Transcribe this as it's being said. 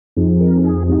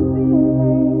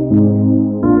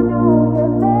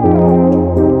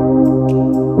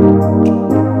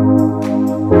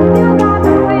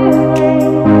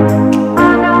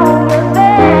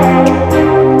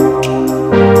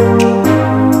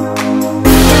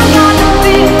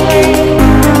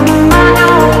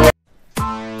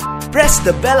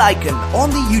the bell icon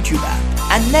on the YouTube app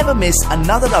and never miss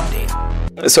another update.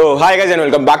 So hi guys and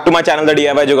welcome back to my channel the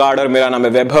DIY जुगाड़ और मेरा नाम है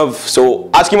वैभव। सो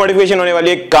आज की modification होने वाली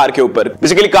है कार के ऊपर,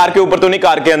 बेसिकली कार के ऊपर तो नहीं,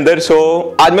 कार के अंदर। सो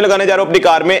आज मैं लगाने जा रहा हूँ अपनी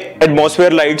कार में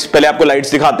एटमॉस्फेयर लाइट्स। पहले आपको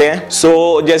लाइट्स दिखाते हैं।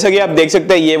 सो जैसा कि आप देख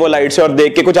सकते हैं ये वो लाइट्स है और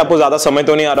देख के कुछ आपको ज्यादा समय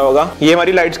तो नहीं आ रहा होगा। ये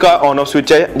हमारी लाइट्स का ऑन ऑफ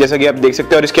स्विच है जैसा कि आप देख सकते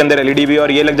हैं, और इसके अंदर LED भी,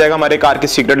 और ये लग जाएगा हमारे कार के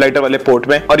सीक्रेट लाइटर वाले पोर्ट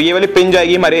में, और ये वाली पिन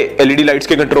जाएगी हमारे LED लाइट्स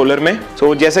के कंट्रोलर में।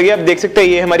 सो जैसा कि आप देख सकते हैं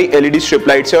ये हमारी LED स्ट्रिप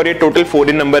लाइट्स है और ये टोटल 4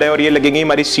 इन नंबर है, और ये लगेंगी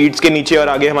हमारी सीट्स के नीचे और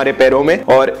आगे हमारे पैरों में,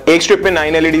 और एक स्ट्रिप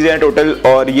 9 LEDs हैं टोटल।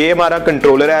 और ये हमारा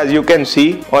कंट्रोलर है एज यू कैन सी,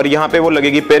 और यहाँ पे वो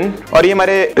लगेगी पिन, और ये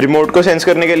हमारे रिमोट को सेंस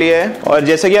करने के लिए है। और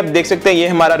जैसे कि आप देख सकते हैं ये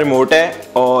हमारा रिमोट है,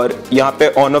 और यहाँ पे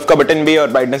ऑन ऑफ का बटन भी है और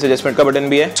ब्राइटनेस एडजस्टमेंट का बटन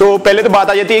भी है। सो पहले तो बात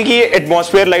आ जाती है कि ये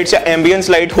एटमॉस्फेयर लाइट्स या एम्बियंस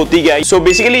लाइट होती क्या है। सो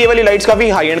बेसिकली ये वाली लाइट्स काफी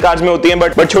हाई एंड कार्स में होती हैं,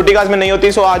 बट छोटी कार्स में नहीं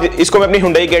होती। सो आज इसको मैं अपनी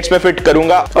हुंडई गेट्स में फिट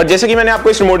करूंगा, और जैसे कि मैंने आपको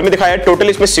इस रिमोट में दिखाया टोटल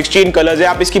इसमें 16 कलर्स है।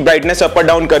 आप इसकी ब्राइटनेस अप और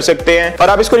डाउन कर सकते हैं, और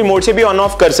आप इसको रिमोट से भी ऑन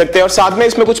ऑफ कर सकते हैं, और साथ में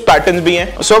इसमें कुछ पैटर्न्स भी हैं।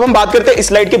 सो अब हम बात करते हैं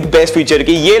इस लाइट के बेस्ट फीचर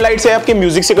की। ये लाइट्स है आपके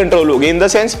म्यूजिक से कंट्रोल होगी इन द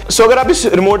सेंस। सो अगर आप इस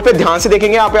रिमोट पे ध्यान से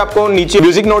देखेंगे यहाँ पे आपको नीचे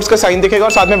म्यूजिक नोट्स का साइन दिखेगा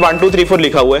और साथ में 1 2 3 4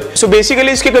 लिखा हुआ है। सो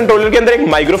बेसिकली इसके कंट्रोलर के अंदर एक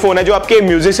माइक्रोफोन है जो आपके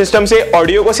म्यूजिक सिस्टम से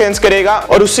ऑडियो को सेंस करेगा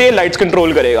और उससे लाइट्स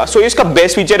कंट्रोल करेगा। सो इसका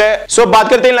बेस्ट फीचर है। सो बात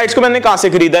करते हैं लाइट्स को मैंने कहां से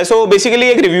खरीदा है। सो बेसिकली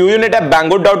एक रिव्यू यूनिट है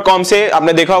banggood.com से,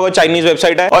 आपने देखा होगा, चाइनीज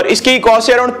वेबसाइट है, और इसकी कॉस्ट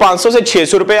है अराउंड 500 से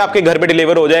 600 रुपए आपके घर पे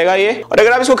डिलीवर हो जाएगा ये। और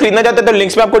अगर आप इसको खरीदना चाहते हैं तो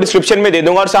लिंक्स में आपको डिस्क्रिप्शन में दे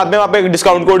दूंगा, और साथ में वहां पे एक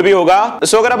डिस्काउंट कोड भी होगा।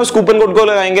 सो अगर आप उस कूपन कोड को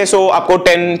लगाएंगे सो आपको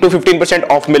 10 to 15%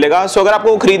 ऑफ मिलेगा। सो अगर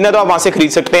आपको खरीदना है तो आप वहां से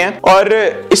खरीद सकते हैं। और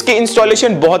इसकी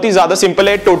इंस्टॉलेशन बहुत ही ज्यादा सिंपल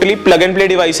है, totally plug and play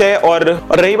device है। और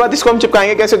रही बात इसको हम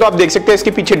चिपकाएंगे कैसे, तो आप देख सकते हैं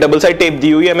इसके पीछे डबल साइड टेप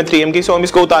दी हुई है हमें 3M की। सो हम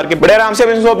इसको उतार के बड़े आराम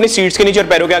से इसको अपनी सीट्स के नीचे और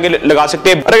पैरों के आगे लगा सकते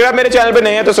हैं। और अगर आप मेरे चैनल पे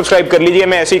नए हैं तो सब्सक्राइब कर लीजिए,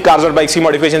 मैं ऐसी कार्स और बाइक्स की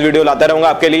मॉडिफिकेशन वीडियो लाता रहूंगा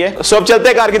आपके लिए। सो अब चलते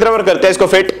हैं कार की तरफ और करते हैं इसको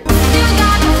फिट।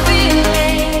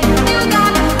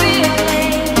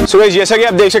 सो गाइस जैसा कि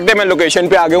आप देख सकते हैं मैं लोकेशन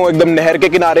पे आ गया हूँ एकदम नहर के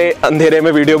किनारे अंधेरे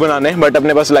में वीडियो बनाने, बट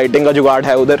अपने पास लाइटिंग का जुगाड़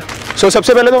है उधर। सो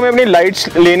सबसे पहले तो हमें अपनी लाइट्स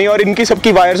लेनी है और इनकी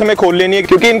सबकी वायर्स हमें खोल लेनी है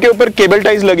क्योंकि इनके ऊपर केबल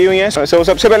टाइज लगी हुई हैं। सो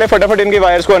सबसे पहले फटाफट इनके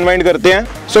वायर्स को अनवाइंड करते हैं।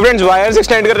 सो फ्रेंड्स वायर्स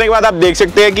एक्सटेंड करने के बाद आप देख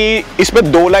सकते हैं कि इसमें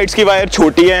 2 लाइट्स की वायर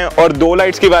छोटी है और 2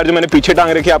 लाइट्स की वायर जो मैंने पीछे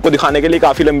टांग रखी है आपको दिखाने के लिए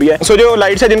काफी लंबी है। सो जो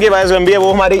लाइट्स है जिनकी वायर्स लंबी है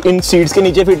वो हमारी इन सीट्स के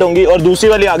नीचे फिट होंगी, और दूसरी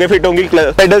वाली आगे फिट होंगी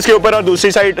पेडल्स के ऊपर और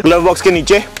दूसरी साइड ग्लव बॉक्स के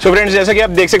नीचे। सो फ्रेंड्स जैसा कि आप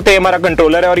देख सकते हैं हमारा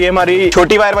कंट्रोलर है और ये हमारी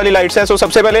छोटी वायर वाली लाइट्स है। सो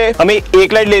सबसे पहले हमें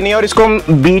एक लाइट लेनी है और इसको हम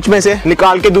बीच में से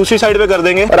निकाल के दूसरी साइड पे कर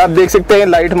देंगे, और आप देख सकते हैं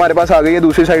लाइट हमारे पास आ गई है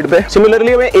दूसरी साइड पे।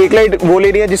 सिमिलरली हमें एक लाइट वो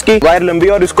लेनी है जिसकी वायर लंबी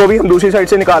है और इसको भी हम दूसरी साइड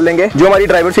से निकाल लेंगे जो हमारी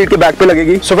ड्राइवर सीट के बैक पे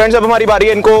लगेगी। सो फ्रेंड्स अब हमारी बारी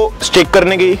है इनको स्टिक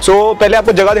करने की। सो पहले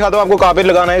आपको जगह दिखाता हूँ आपको कहाँ पे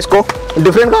लगाना है इसको।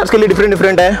 डिफरेंट कार्स के लिए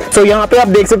डिफरेंट है। सो यहाँ पे आप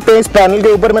देख सकते हैं इस पैनल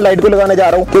के ऊपर मैं लाइट को लगाने जा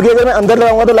रहा हूँ, क्योंकि अगर मैं अंदर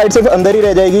लगाऊंगा तो लाइट सिर्फ अंदर ही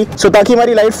रह जाएगी। सो ताकि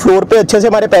हमारी लाइट फ्लोर पे अच्छे से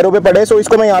हमारे पैरों पे पड़े, सो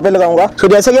इसको मैं यहाँ पे लगाऊंगा। सो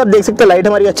जैसे कि आप देख सकते हैं लाइट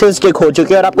हमारी अच्छे से स्टिक हो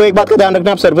चुकी है। और आपको एक बात का ध्यान रखना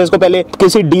है, आप सरफेस को पहले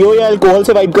किसी डीओ या अल्कोहल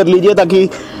से वाइप कर लीजिए ताकि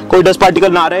कोई डस्ट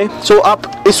पार्टिकल ना रहे। सो आप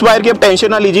इस वायर की अब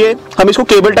टेंशन ना लीजिए, हम इसको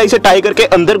केबल टाई से टाई करके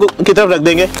अंदर की तरफ रख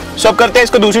देंगे। सो अब करते हैं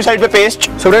इसको दूसरी साइड पे पेस्ट।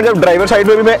 सो फ्रेंड्स अब ड्राइवर साइड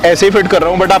पे भी मैं ऐसे ही फिट कर रहा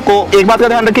हूँ, बट आपको एक बात का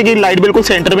ध्यान रखिए कि लाइट बिल्कुल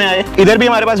सेंटर में आए। इधर भी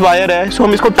हमारे पास वायर है, सो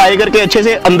हम इसको टाई करके अच्छे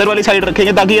से अंदर वाली साइड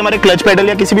रखेंगे ताकि हमारे क्लच पेडल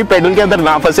या किसी भी पेडल के अंदर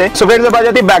ना फंसे। सो फ्रेंड्स अब आ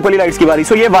जाती है बैक वाली लाइट्स की बारी।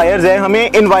 सो ये वायर्स है, हमें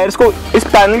इन वायर्स को इस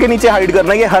पैनल के नीचे हाइड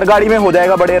करना है। ये हर गाड़ी में हो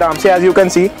जाएगा बड़े आराम से, as you can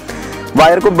see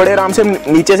wire को बड़े आराम से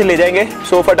नीचे से ले जाएंगे।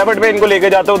 सो फटाफट मैं इनको लेके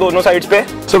जाता हूँ दोनों साइड्स पे।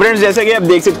 सो फ्रेंड्स जैसे कि आप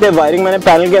देख सकते हैं वायरिंग मैंने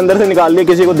पैनल के अंदर से निकाल ली,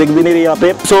 किसी को दिख भी नहीं रही यहाँ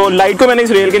पे। सो लाइट को मैंने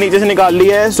इस रेल के नीचे से निकाल ली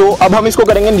है। सो अब हम इसको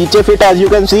करेंगे नीचे fit, as you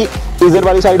can see इधर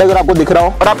वाली साइड अगर आपको दिख रहा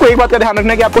हो। और आपको एक बात का ध्यान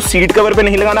रखना है कि आपको सीट कवर पे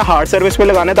नहीं लगाना, हार्ड सर्विस पे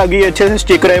लगाना है ताकि ये अच्छे से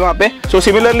स्टिक रहे वहाँ पे। सो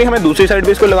सिमिलरली हमें दूसरी साइड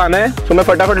पे इसको लगाना है। सो मैं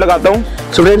फटाफट लगाता हूँ।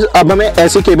 सो फ्रेंड्स अब हमें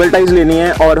ऐसी केबल टाइज लेनी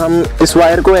है और हम इस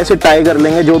वायर को ऐसे टाई कर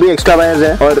लेंगे, जो भी एक्स्ट्रा वायर्स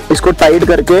है, और इसको टाइट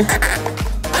करके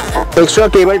एक्स्ट्रा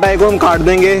केबल टाई को हम काट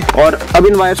देंगे। और अब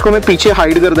इन वायर्स को हमें पीछे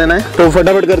हाइड कर देना है, तो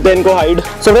फटाफट करते हैं इनको hide.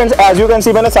 So friends as you can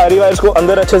see मैंने सारी वायर्स को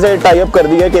अंदर अच्छे से टाई अप कर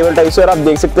दिया है केबल टाई से, और आप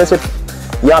देख सकते हैं सिर्फ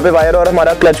यहाँ पे वायर और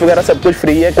हमारा क्लच वगैरह सब कुछ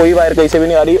फ्री है, कोई वायर कहीं से भी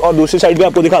नहीं आ रही। और दूसरी साइड भी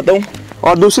आपको दिखाता हूँ,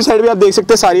 और दूसरी साइड भी आप देख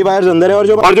सकते हैं सारी वायर्स अंदर है। और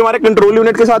जो हमारे कंट्रोल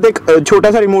यूनिट के साथ एक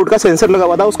छोटा सा रिमोट का सेंसर लगा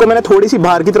हुआ था उसको मैंने थोड़ी सी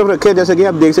बाहर की तरफ रखी है, जैसे कि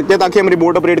आप देख सकते हैं, ताकि हम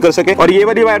रिमोट ऑपरेट कर सके। और ये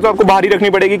वाली वायर तो आपको बाहर ही रखनी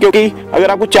पड़ेगी, क्योंकि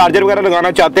अगर आपको चार्जर वगैरह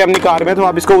लगाना चाहते हैं अपनी कार में तो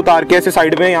आप इसको उतार के ऐसे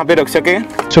साइड में यहाँ पे रख सके।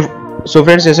 सो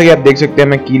फ्रेंड्स जैसे कि आप देख सकते हैं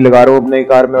मैं की लगा रहा हूँ अपने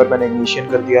कार में और मैंने इग्निशन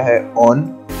कर दिया है ऑन।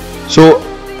 सो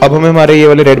अब हमें हमारे ये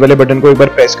वाले रेड वाले बटन को एक बार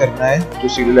प्रेस करना है जो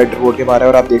सीरियल लाइट बोर्ड के बाहर है,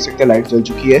 और आप देख सकते हैं लाइट जल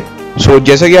चुकी है। सो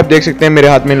जैसा कि आप देख सकते हैं मेरे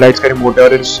हाथ में लाइट्स का रिमोट है,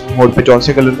 और इस रिमोट पे जौन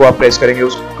से कलर को आप प्रेस करेंगे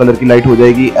उस कलर की लाइट हो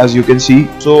जाएगी, एज यू कैन सी।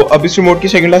 सो अब इस रिमोट की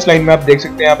सेकंड लास्ट लाइन में आप देख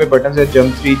सकते हैं यहाँ पे बटन है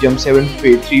jump 3, jump 7,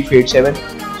 fade 3, fade 7।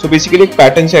 So basically एक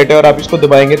पैटर्न सेट है और आप इसको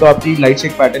दबाएंगे तो आपकी लाइट्स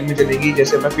एक पैटर्न में चलेंगी।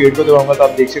 जैसे मैं फेड को दबाऊंगा तो आप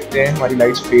देख सकते हैं हमारी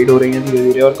लाइट्स फेड हो रही हैं धीरे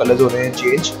धीरे और कलर्स हो रहे हैं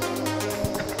चेंज।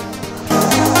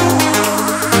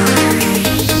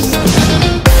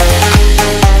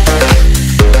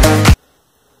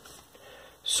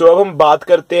 सो अब हम बात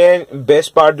करते हैं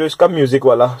बेस्ट पार्ट जो इसका म्यूजिक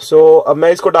वाला। सो अब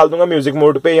मैं इसको डाल दूंगा म्यूजिक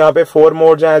मोड पे। यहाँ पे 4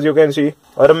 मोड्स हैं एज यू कैन सी,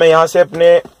 और मैं यहाँ से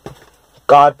अपने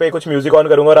कार पे कुछ म्यूजिक ऑन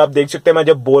करूंगा और आप देख सकते हैं मैं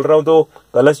जब बोल रहा हूँ तो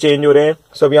कलर्स चेंज हो रहे हैं।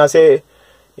 सो अब यहाँ से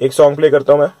एक सॉन्ग प्ले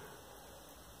करता हूँ मैं।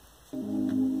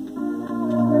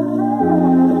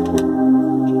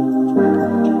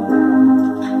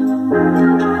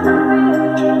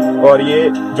 और ये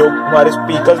जो हमारे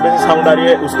स्पीकर्स में से साउंड आ रही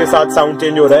है उसके साथ साउंड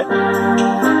चेंज हो रहा है।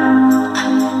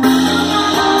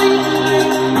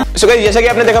 So guys, जैसा कि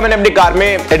आपने देखा मैंने अपनी कार में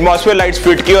एटमॉस्फेयर लाइट्स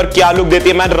फिट की और क्या लुक देती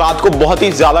है, मैं रात को बहुत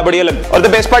ही ज्यादा बढ़िया लगता है। और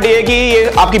द बेस्ट पार्ट ये है कि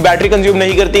ये आपकी बैटरी कंज्यूम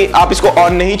नहीं करती, आप इसको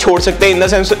ऑन नहीं छोड़ सकते इन द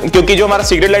सेंस क्योंकि जो हमारा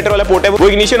सिगरेट लाइटर वाला पोर्ट है वो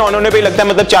इग्निशन ऑन होने पे ही लगता है,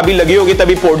 मतलब चाबी लगी होगी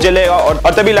तभी पोर्ट जलेगा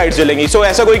और तभी लाइट्स जलेंगी। सो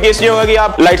ऐसा कोई केस नहीं होगा कि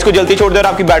आप लाइट्स को जल्दी छोड़ दे और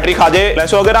आपकी बैटरी खा जाए।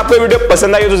 सो अगर आपको वीडियो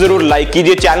पसंद आई हो तो जरूर लाइक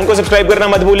कीजिए, चैनल को सब्सक्राइब करना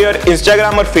मत भूलिए और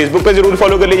इंस्टाग्राम और फेसबुक पे जरूर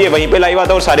फॉलो कर लीजिए, वहीं पे लाइव आता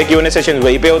है और सारे Q&A सेशन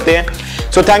वहीं पे होते हैं।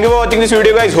 So thank you for watching this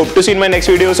video guys, hope to C in my next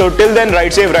video. So till then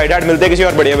right safe right hard, मिलते हैं किसी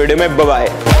और बढ़िया वीडियो में, बाय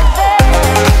बाय।